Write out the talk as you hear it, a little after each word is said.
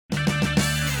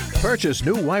Purchase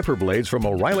new wiper blades from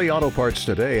O'Reilly Auto Parts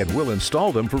today and we'll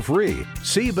install them for free.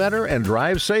 See better and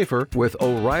drive safer with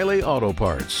O'Reilly Auto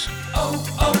Parts.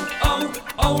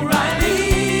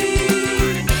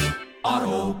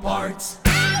 Auto Parts.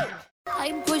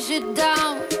 I push it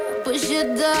down, push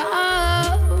it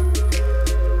down.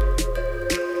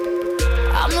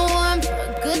 I'm the one for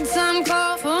a good time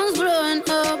call, phone's blowing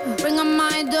up. Ring on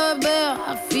my doorbell,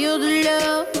 I feel the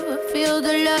love, feel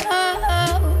the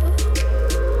love.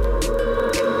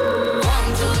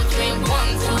 1, 2, 3, 1,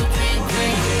 2, 3,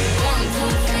 3. 1, 2,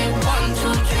 3, 1,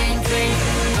 2, 3, 3.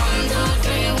 1, 2,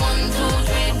 3, 1, 2,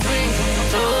 3, 3.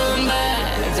 Turn back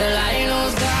till I know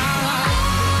down.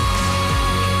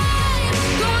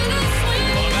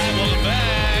 Welcome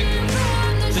back.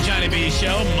 It's the Johnny B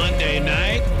Show, Monday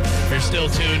night. If you're still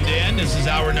tuned in, this is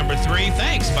hour number 3.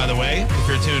 Thanks, by the way, if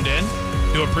you're tuned in.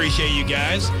 Do appreciate you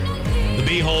guys. The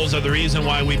B-holes are the reason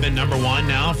why we've been number 1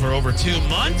 now for over 2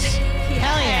 months.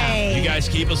 Hell yeah. You guys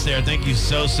keep us there. Thank you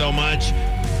so much.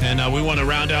 And we want to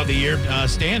round out the year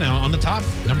staying on the top,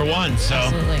 number 1. So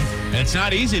Absolutely. It's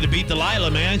not easy to beat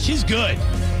Delilah, man. She's good.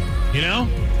 You know?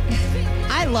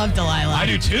 I love Delilah. I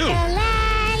do too.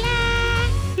 Delilah,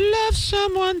 love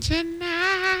someone tonight.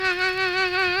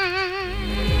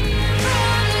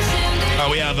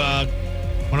 We have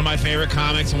one of my favorite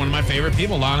comics and one of my favorite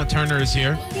people. Lahna Turner is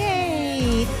here.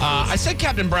 Yay. I said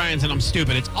Captain Brian's and I'm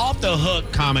stupid. It's Off the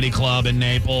Hook Comedy Club in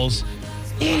Naples.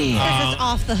 Because it's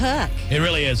off the hook. It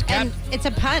really is. And it's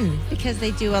a pun because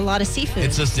they do a lot of seafood.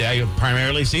 It's just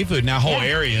primarily seafood. Now, whole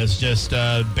area is just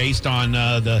based on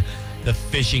the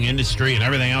fishing industry and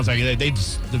everything else. Like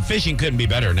the fishing couldn't be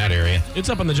better in that area. It's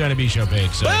up on the Johnny B Show page.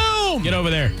 So Boom! Get over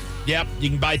there. Yep, you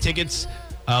can buy tickets.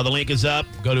 The link is up.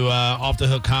 Go to Off the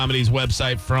Hook Comedy's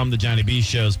website from the Johnny B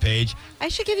Show's page. I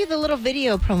should give you the little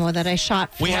video promo that I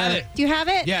shot for. We had it. Do you have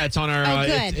it? Yeah, it's on our.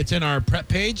 good. It's in our prep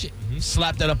page.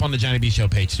 Slap that up on the Johnny B Show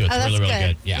page too. It's that's really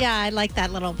good. Yeah, I like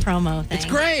that little promo thing. It's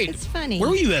great. It's funny. Where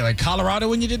were you at? Like Colorado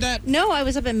when you did that? No, I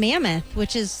was up at Mammoth,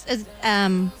 which is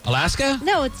Alaska?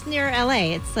 no, it's near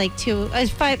LA. It's like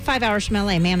 5 hours from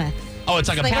LA, Mammoth. Oh, it's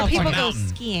like a Like where mountain. people go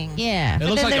skiing. Yeah. It But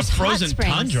looks then like a there's hot frozen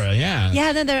springs. tundra. Yeah.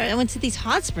 Yeah, then I went to these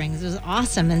hot springs. It was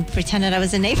awesome and pretended I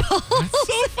was in Naples.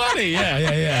 So funny.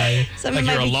 Yeah. So I'm Like in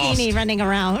my you're lost. bikini running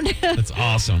around. That's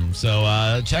awesome. So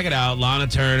check it out, Lahna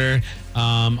Turner.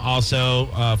 Also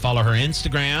follow her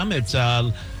Instagram. It's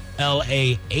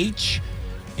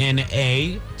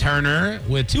LAHNA Turner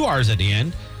with 2 R's at the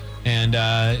end, and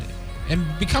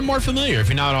become more familiar if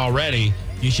you're not already.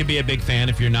 You should be a big fan.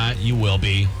 If you're not, you will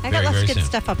be. I got very, lots very of good soon.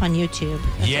 stuff up on YouTube.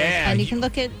 Yeah. And you can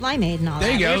look at Limeade and all There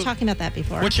that. you go. We were talking about that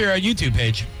before. What's your YouTube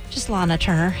page? Just Lahna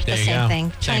Turner. There The you same go. thing.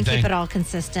 Try Same and thing. keep it all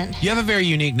consistent. You have a very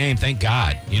unique name, thank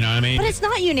God. You know what I mean? But it's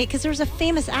not unique because there was a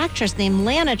famous actress named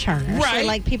Lahna Turner. Right. So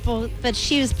like people, but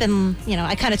she's been,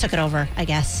 I kind of took it over, I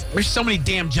guess. There's so many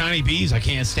damn Johnny B's I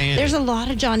can't stand. There's a lot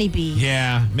of Johnny B.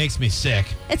 Yeah, makes me sick.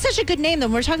 It's such a good name, though.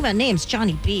 When we're talking about names,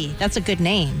 Johnny B. That's a good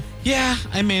name. Yeah,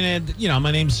 I mean,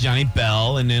 my name's Johnny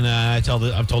Bell, and then I've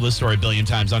told this story a billion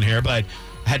times on here, but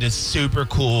I had this super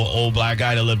cool old black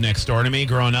guy that lived next door to me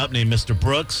growing up named Mr.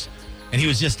 Brooks, and he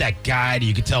was just that guy that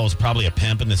you could tell was probably a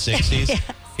pimp in the 60s. Yes.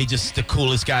 He just the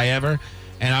coolest guy ever,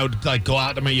 and I would like go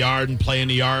out to my yard and play in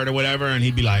the yard or whatever, and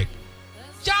he'd be like,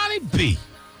 Johnny B,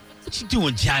 what you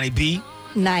doing, Johnny B?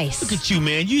 Nice. Look at you,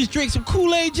 man. You just drink some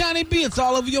Kool-Aid, Johnny B. It's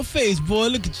all over your face, boy.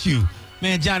 Look at you.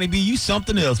 Man, Johnny B, you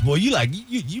something else, boy. You're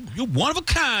one of a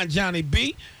kind, Johnny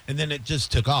B. And then it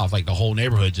just took off. Like the whole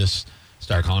neighborhood just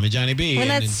started calling me Johnny B. When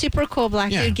and that super cool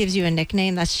black Yeah. dude gives you a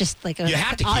nickname, that's just like You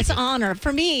have to keep it's it. honor.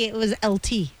 For me, it was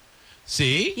LT.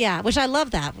 See? Yeah, which I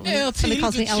love that. When LT, somebody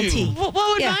calls me look at LT. you. What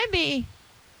would Yeah. mine be?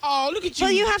 Oh, look at you.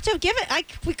 Well, you have to give it. I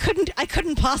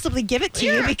couldn't possibly give it to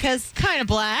you because Kind of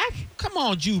black. Come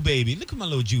on, Jew baby. Look at my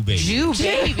little Jew baby. Jew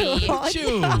baby.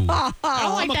 Jew. I don't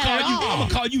I'm like gonna that at all. I'm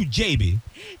gonna call you JB.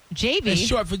 JB. That's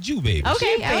short for Jew baby.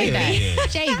 Okay, I like that. Yeah.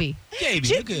 JB. JB.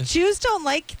 Look at. Jews don't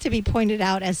like to be pointed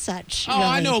out as such. Oh,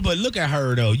 I really. know, but look at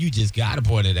her though. You just gotta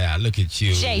point it out. Look at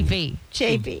you. JB.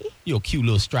 JB. Your cute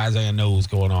little Streisand nose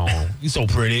going on. You so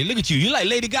pretty. Look at you. You're like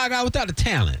Lady Gaga without the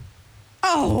talent.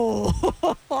 Oh.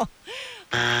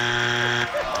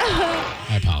 I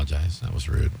apologize. That was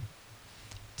rude.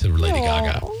 To Lady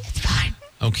Gaga. It's fine.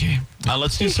 Okay.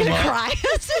 Let's do some You're more. gonna cry.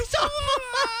 It's over.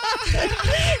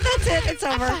 That's it. It's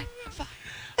over.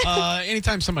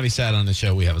 Anytime somebody sat on the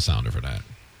show, we have a sounder for that.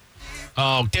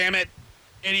 Oh, damn it.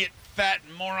 Idiot, fat,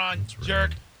 moron,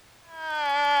 jerk.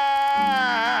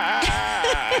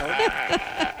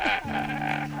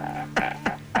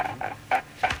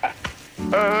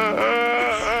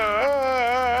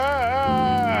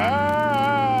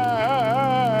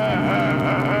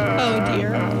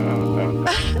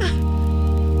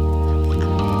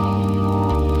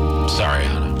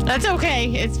 That's okay.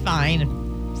 It's fine.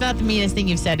 It's not the meanest thing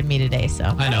you've said to me today, so.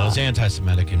 I know. It's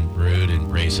anti-Semitic and rude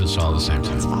and racist all at the same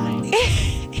time. It's fine.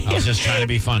 I was just trying to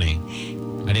be funny.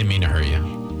 I didn't mean to hurt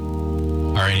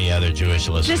you. Or any other Jewish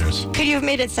listeners. Could you have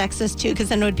made it sexist, too? Because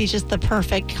then it would be just the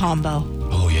perfect combo.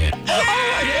 Oh, yeah.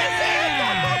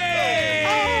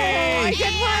 I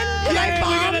did one. Did I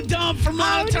We got a dump from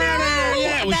Lana Turner. no.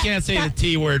 Yeah, we can't say the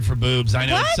T word for boobs. I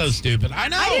know. What? It's so stupid. I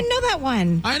know. I didn't know that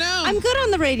one. I know. I'm good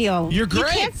on the radio. You're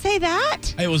great. You can't say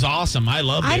that. It was awesome. I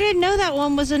loved it. I didn't know that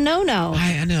one was a no-no.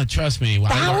 I know. Trust me.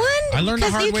 That one? I learned the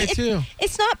 'Cause hard way, too.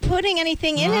 It's not putting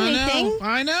anything in anything.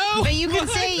 I know. But you can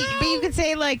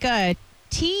say like a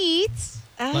teats.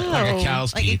 Oh. Like a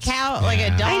cow's Like teats. a cow, like a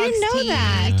Yeah. dog's I didn't know teat.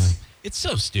 that. It's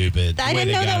so stupid. the I way didn't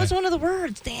they know got that was it. one of the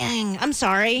words. Dang. I'm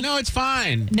sorry. No, it's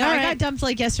fine. No, All I right. got dumped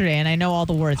like yesterday, and I know all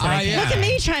the words. That I yeah. can. Look at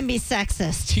me trying to be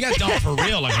sexist. She got dumped for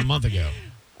real like a month ago.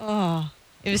 Oh.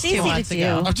 It was It's 2 easy to months do.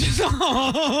 ago. I'm just,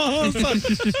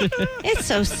 It's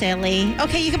so silly.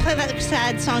 Okay, you can play that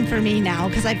sad song for me now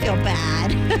because I feel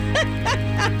bad.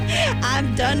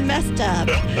 I'm done messed up.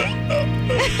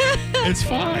 it's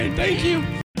fine. Thank you.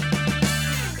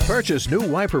 Purchase new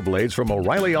wiper blades from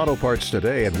O'Reilly Auto Parts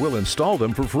today and we'll install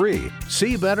them for free.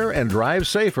 See better and drive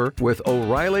safer with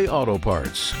O'Reilly Auto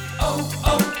Parts.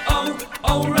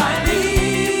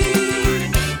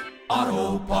 O'Reilly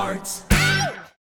Auto Parts.